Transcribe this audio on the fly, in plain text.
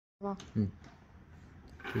吧。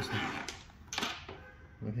就是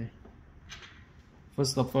okay.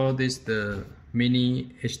 First of all, this is the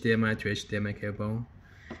mini HDMI to HDMI cable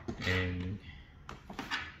and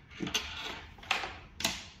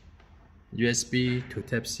USB to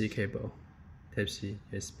Type-C cable, Type-C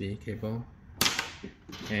USB cable,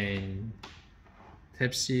 and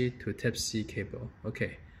Type-C to Type-C cable.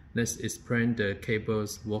 Okay, let's explain the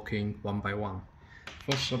cables working one by one.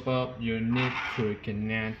 First of all, you need to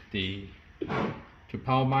connect to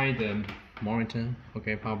power by the monitor.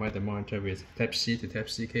 Okay, power by the monitor with Type-C to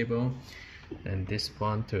Type-C cable, and this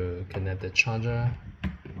one to connect the charger.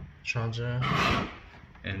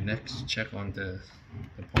 And next, check on the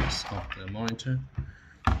ports of the monitor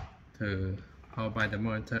to power by the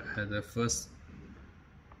monitor at the first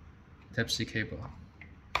Type-C cable.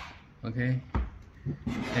 Okay,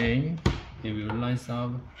 and it will light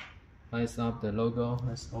up the logo.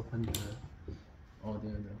 Let's open the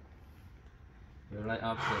audio. We'll light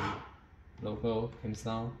up the logo comes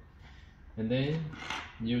out, and then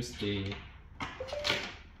use the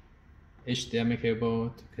HDMI cable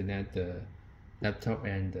to connect the laptop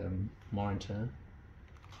and the monitor.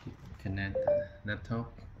 Connect the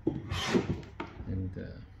laptop and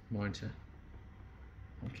the monitor.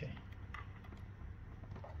 Okay,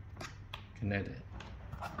 connect it,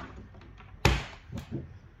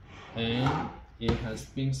 and it has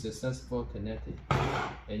been successfully connected.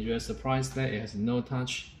 And you are surprised that it has no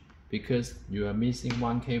touch because you are missing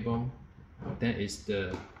one cable. That is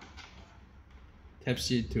the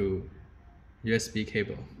Type-C to USB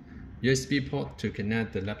cable. USB port to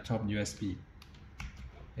connect the laptop USB,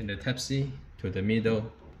 and the Type-C to the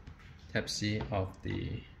middle Type-C of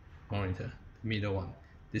the monitor, the middle one.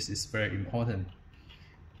 This is very important,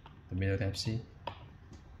 the middle Type-C.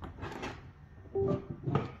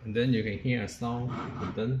 And then you can hear a sound,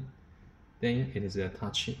 and then it is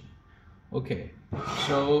touching. Okay,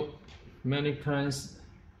 so many times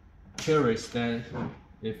curious that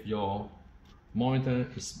if your monitor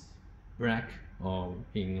is black or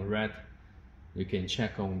in red, you can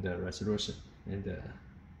check on the resolution and the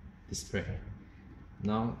display.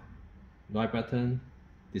 Now, right button,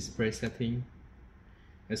 display setting.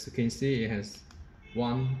 As you can see, it has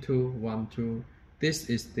 1, 2, 1, 2. This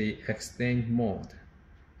is the extend mode.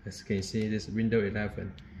 As you can see, this is Windows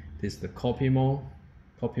 11. This is the copy mode,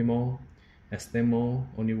 extend mode,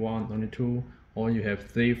 only 1, only 2, or you have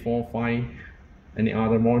 3, 4, 5. Any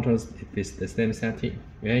other monitors, it is the same setting.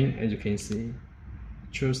 And as you can see,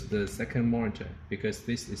 choose the second monitor because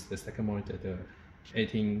this is the second monitor. The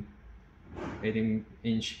 18.5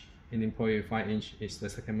 inch is the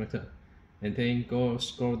second monitor. And then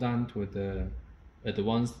scroll down to the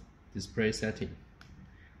advanced display setting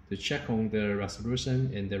to check on the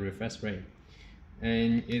resolution and the refresh rate.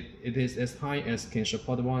 And it is as high as can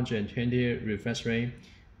support 120 refresh rate,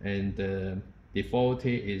 and the default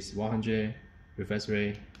is 100 refresh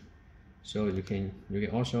rate. So you can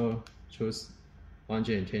also choose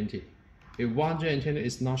 120. If 120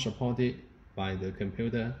 is not supported by the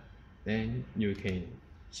computer, then you can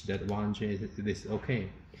select 100. It is okay.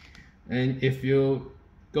 And if you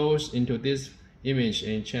go into this image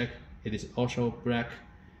and check it is also black,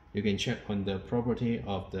 you can check on the property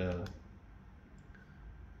of the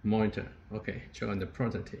monitor. Okay, check on the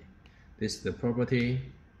property. This is the property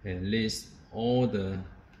and list all the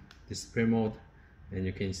display mode, and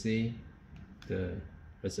you can see the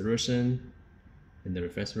resolution and the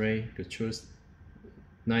refresh rate to choose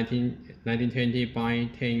 1920 by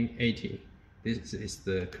 1080. This is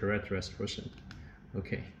the correct resolution.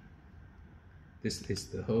 Okay, this is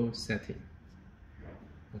the whole setting.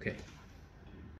 Okay.